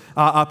verse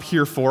up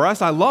here for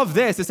us. I love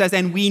this. It says,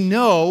 and we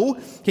know,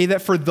 okay,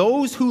 that for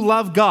those who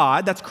love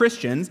God, that's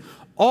Christians,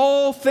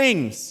 all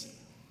things,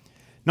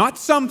 not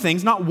some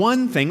things, not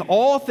one thing,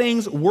 all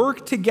things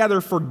work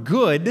together for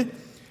good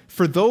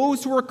for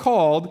those who are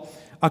called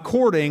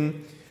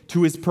according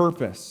to his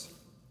purpose.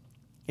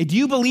 Hey, do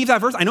you believe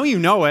that verse? I know you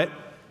know it.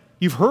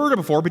 You've heard it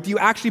before, but do you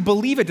actually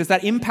believe it? Does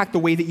that impact the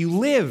way that you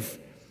live?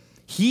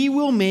 He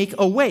will make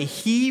a way.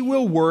 He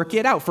will work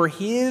it out for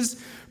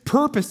his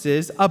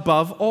purposes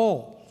above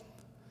all.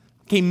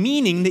 Okay,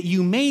 meaning that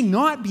you may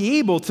not be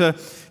able to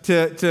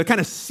kind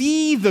of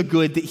see the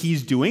good that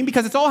he's doing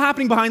because it's all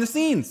happening behind the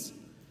scenes.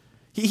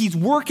 He's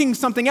working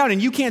something out,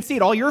 and you can't see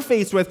it. All you're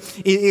faced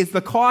with is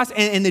the cost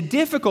and the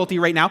difficulty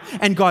right now,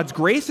 and God's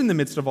grace in the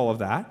midst of all of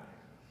that.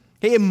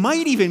 It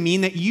might even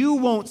mean that you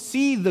won't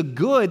see the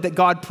good that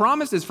God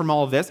promises from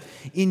all of this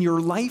in your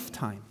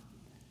lifetime.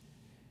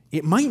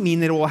 It might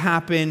mean that it will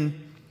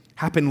happen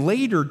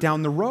later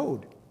down the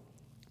road.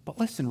 But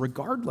listen,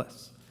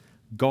 regardless,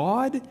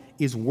 God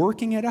is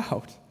working it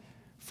out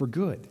for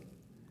good,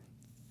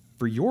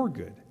 for your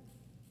good,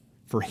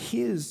 for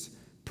His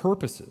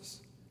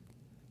purposes,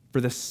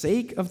 for the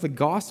sake of the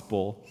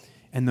gospel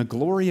and the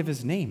glory of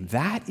His name.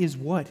 That is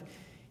what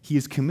He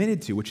is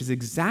committed to, which is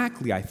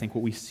exactly, I think,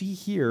 what we see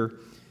here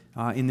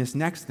in this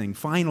next thing,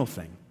 final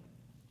thing.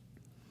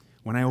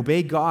 When I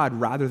obey God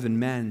rather than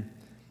men,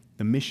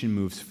 the mission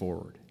moves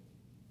forward.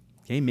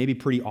 Okay, maybe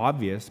pretty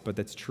obvious, but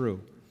that's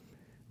true.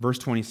 Verse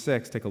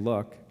 26, take a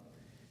look.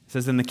 It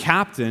says, "And the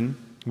captain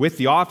with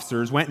the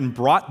officers went and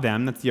brought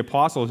them," that's the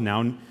apostles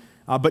now,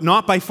 "but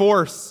not by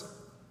force.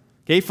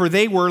 Okay, for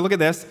they were," look at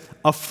this,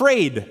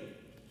 "afraid."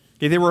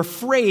 Okay, they were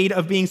afraid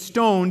of being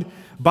stoned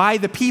by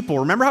the people.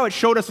 Remember how it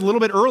showed us a little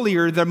bit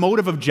earlier the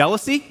motive of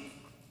jealousy?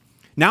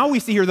 Now we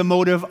see here the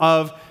motive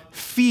of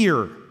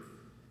fear.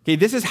 Okay,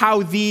 this is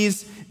how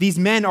these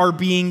men are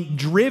being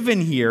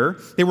driven here.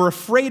 They were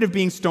afraid of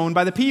being stoned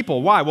by the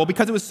people. Why? Well,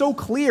 because it was so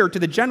clear to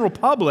the general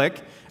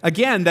public,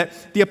 again, that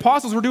the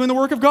apostles were doing the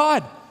work of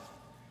God.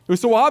 It was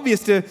so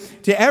obvious to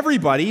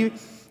everybody.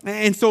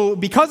 And so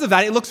because of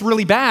that, it looks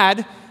really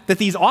bad that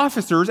these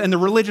officers and the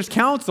religious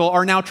council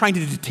are now trying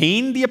to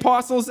detain the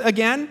apostles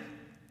again.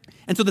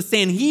 And so the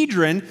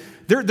Sanhedrin,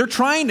 they're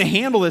trying to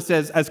handle this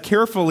as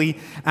carefully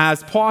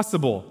as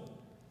possible.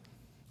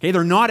 Okay,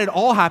 they're not at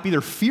all happy.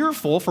 They're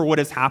fearful for what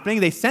is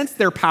happening. They sense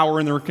their power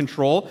and their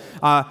control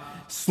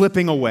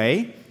slipping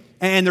away.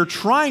 And they're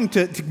trying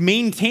to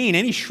maintain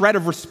any shred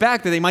of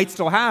respect that they might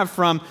still have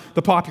from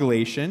the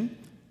population.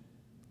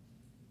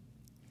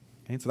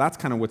 Okay, so that's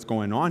kind of what's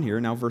going on here.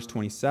 Now, verse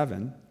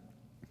 27.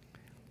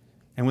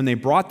 "And when they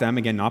brought them,"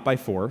 again, not by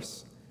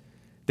force,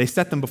 "they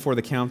set them before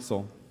the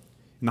council.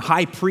 And the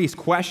high priest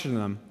questioned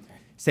them,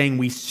 saying,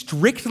 'We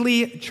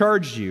strictly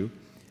charge you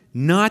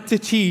not to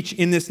teach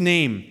in this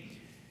name.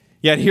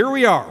 Yet here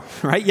we are,'"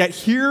 right? "Yet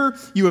here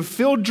you have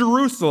filled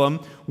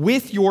Jerusalem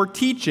with your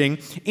teaching,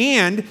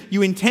 and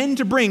you intend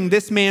to bring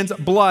this man's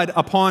blood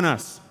upon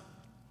us."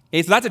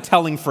 Okay, so that's a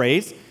telling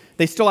phrase.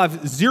 They still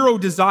have zero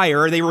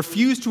desire. They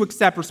refuse to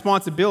accept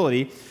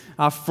responsibility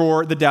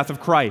for the death of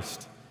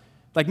Christ.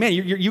 Like, man,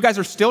 you guys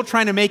are still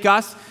trying to make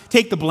us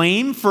take the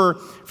blame for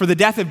the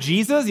death of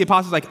Jesus? The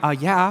apostles are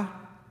like, yeah.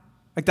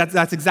 Like,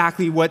 that's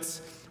exactly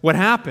what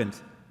happened.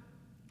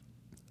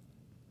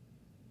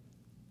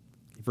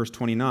 Verse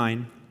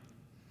 29,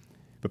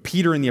 "But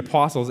Peter and the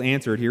apostles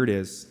answered," here it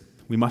is,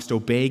 "We must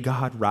obey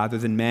God rather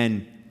than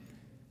men."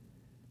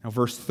 Now,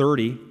 verse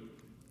 30,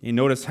 you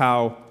notice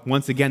how,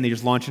 once again, they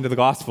just launch into the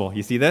gospel.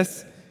 You see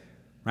this?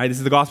 Right? This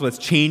is the gospel that's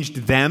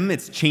changed them.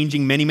 It's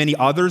changing many, many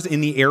others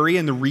in the area,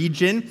 in the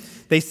region.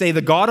 They say,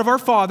 "The God of our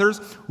fathers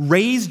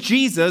raised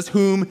Jesus,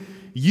 whom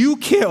you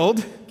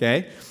killed,"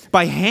 okay,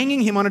 "by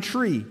hanging him on a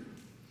tree.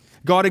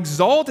 God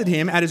exalted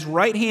him at his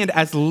right hand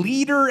as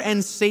leader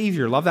and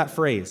savior." Love that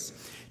phrase.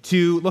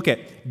 "To," look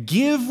at,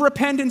 "give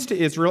repentance to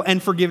Israel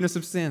and forgiveness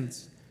of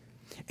sins.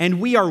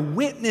 And we are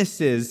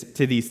witnesses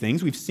to these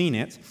things." We've seen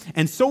it.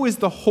 "And so is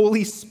the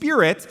Holy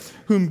Spirit,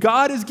 whom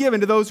God has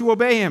given to those who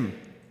obey him."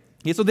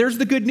 Okay, so there's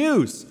the good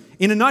news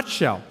in a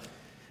nutshell.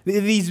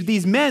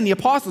 These men, the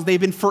apostles, they've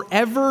been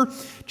forever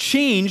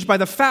changed by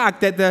the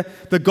fact that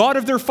the God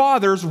of their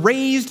fathers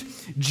raised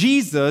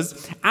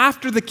Jesus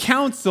after the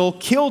council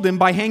killed him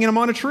by hanging him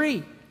on a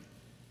tree.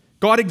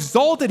 God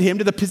exalted him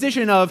to the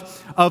position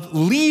of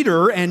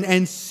leader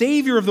and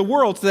savior of the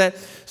world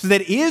so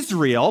that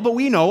Israel, but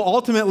we know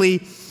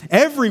ultimately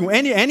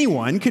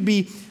anyone could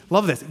be,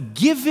 love this,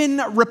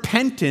 given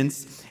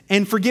repentance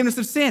and forgiveness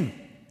of sin.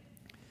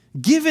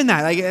 Given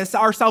that, like,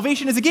 our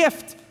salvation is a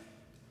gift.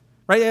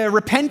 Right?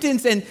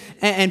 Repentance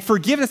and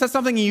forgiveness, that's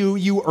something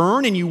you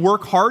earn and you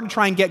work hard to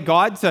try and get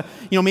God to,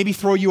 maybe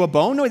throw you a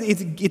bone. No,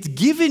 it's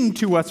given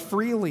to us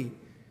freely.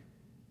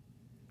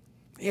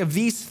 Of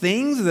these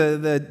things,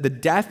 the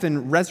death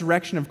and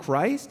resurrection of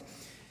Christ,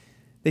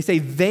 they say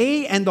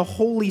they and the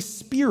Holy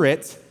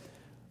Spirit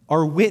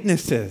are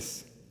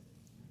witnesses.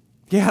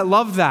 Yeah, I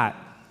love that.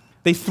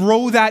 They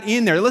throw that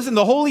in there. Listen,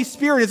 the Holy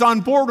Spirit is on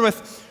board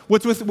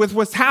with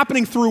what's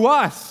happening through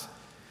us.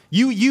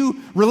 You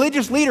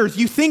religious leaders,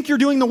 you think you're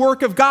doing the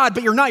work of God,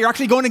 but you're not. You're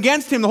actually going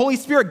against him. The Holy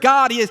Spirit,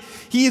 God,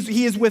 he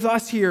is with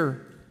us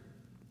here.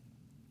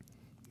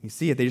 You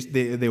see it.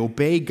 They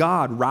obey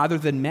God rather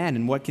than men.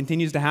 And what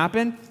continues to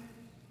happen?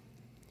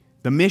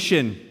 The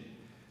mission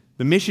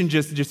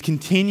just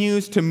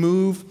continues to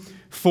move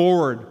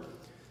forward.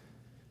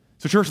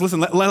 So church, listen,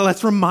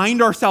 let's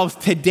remind ourselves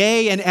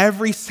today and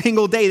every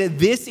single day that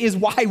this is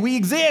why we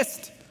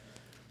exist.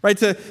 Right?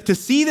 To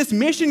see this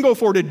mission go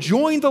forward, to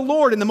join the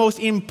Lord in the most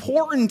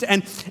important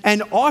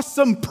and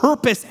awesome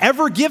purpose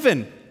ever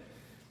given.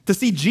 To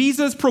see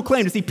Jesus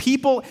proclaimed, to see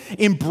people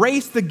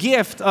embrace the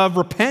gift of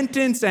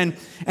repentance and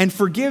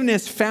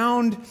forgiveness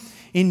found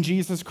in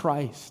Jesus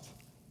Christ.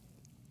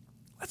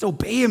 Let's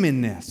obey him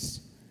in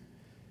this.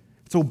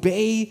 Let's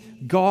obey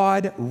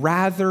God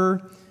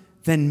rather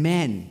than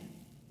men.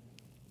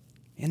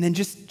 And then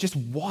just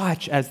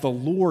watch as the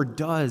Lord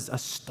does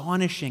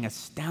astonishing,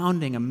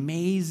 astounding,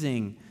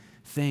 amazing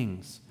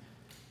things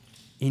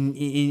in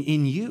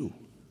you.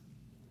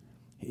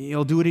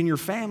 He'll do it in your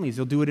families.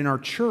 He'll do it in our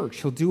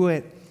church. He'll do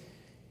it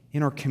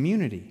in our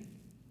community.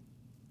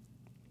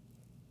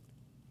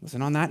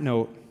 Listen, on that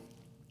note,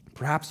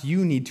 perhaps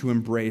you need to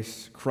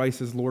embrace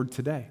Christ as Lord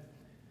today.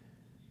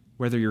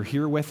 Whether you're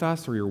here with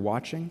us or you're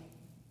watching,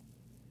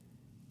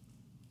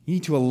 you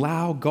need to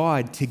allow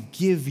God to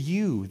give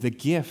you the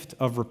gift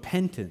of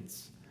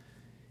repentance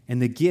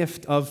and the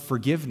gift of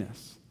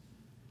forgiveness.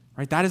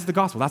 Right? That is the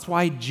gospel. That's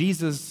why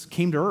Jesus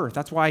came to earth.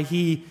 That's why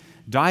he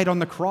died on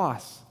the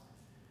cross,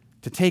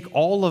 to take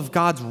all of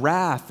God's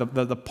wrath,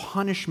 the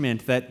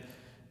punishment that's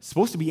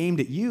supposed to be aimed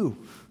at you.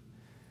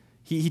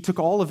 He took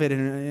all of it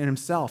in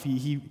himself.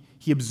 He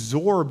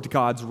absorbed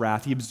God's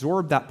wrath. He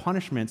absorbed that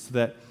punishment so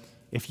that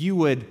if you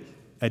would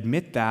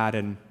admit that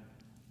and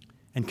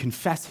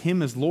confess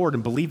him as Lord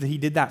and believe that he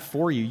did that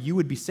for you, you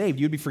would be saved.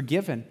 You would be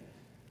forgiven.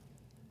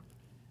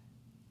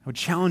 I would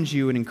challenge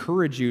you and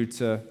encourage you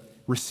to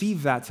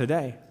receive that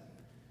today.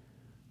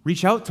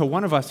 Reach out to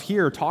one of us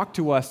here, talk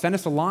to us, send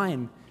us a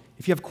line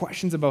if you have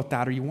questions about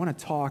that or you want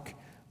to talk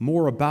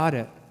more about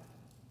it.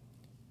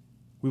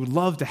 We would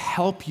love to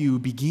help you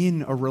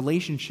begin a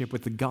relationship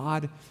with the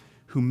God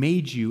who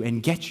made you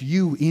and get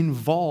you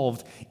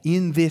involved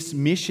in this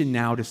mission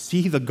now to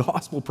see the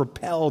gospel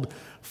propelled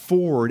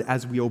forward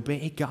as we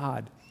obey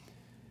God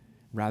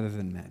rather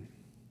than men.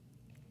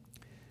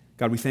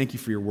 God, we thank you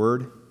for your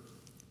word.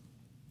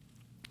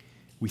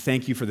 We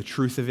thank you for the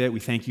truth of it. We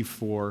thank you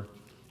for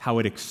how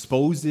it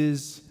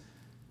exposes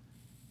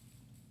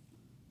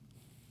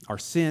our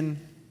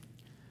sin.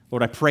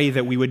 Lord, I pray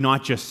that we would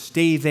not just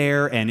stay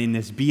there and in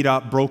this beat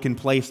up, broken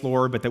place,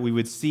 Lord, but that we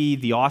would see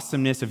the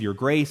awesomeness of your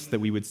grace, that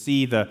we would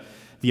see the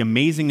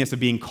amazingness of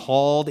being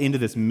called into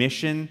this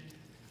mission,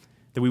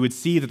 that we would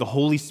see that the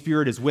Holy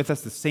Spirit is with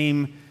us, the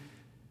same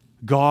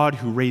God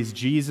who raised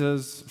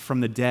Jesus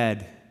from the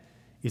dead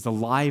is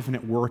alive and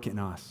at work in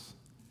us.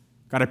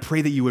 God, I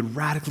pray that you would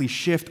radically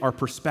shift our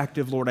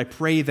perspective, Lord. I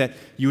pray that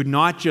you would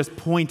not just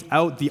point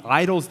out the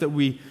idols that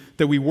we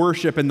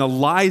worship and the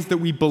lies that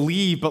we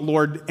believe, but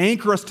Lord,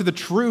 anchor us to the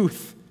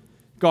truth,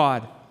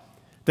 God,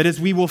 that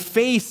as we will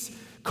face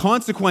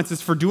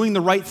consequences for doing the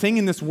right thing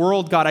in this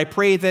world, God, I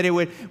pray that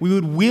we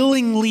would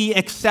willingly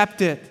accept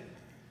it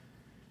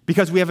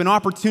because we have an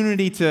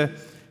opportunity to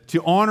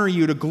honor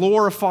you, to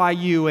glorify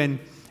you, and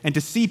to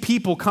see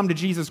people come to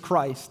Jesus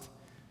Christ.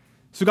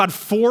 So God,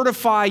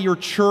 fortify your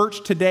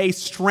church today,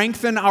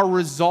 strengthen our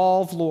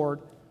resolve, Lord.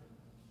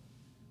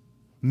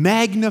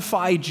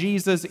 Magnify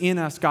Jesus in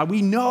us, God.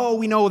 We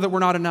know that we're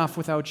not enough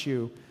without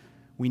you.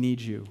 We need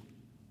you.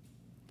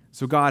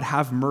 So God,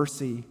 have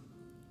mercy.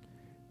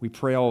 We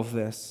pray all of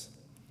this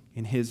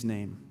in his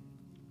name.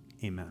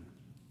 Amen.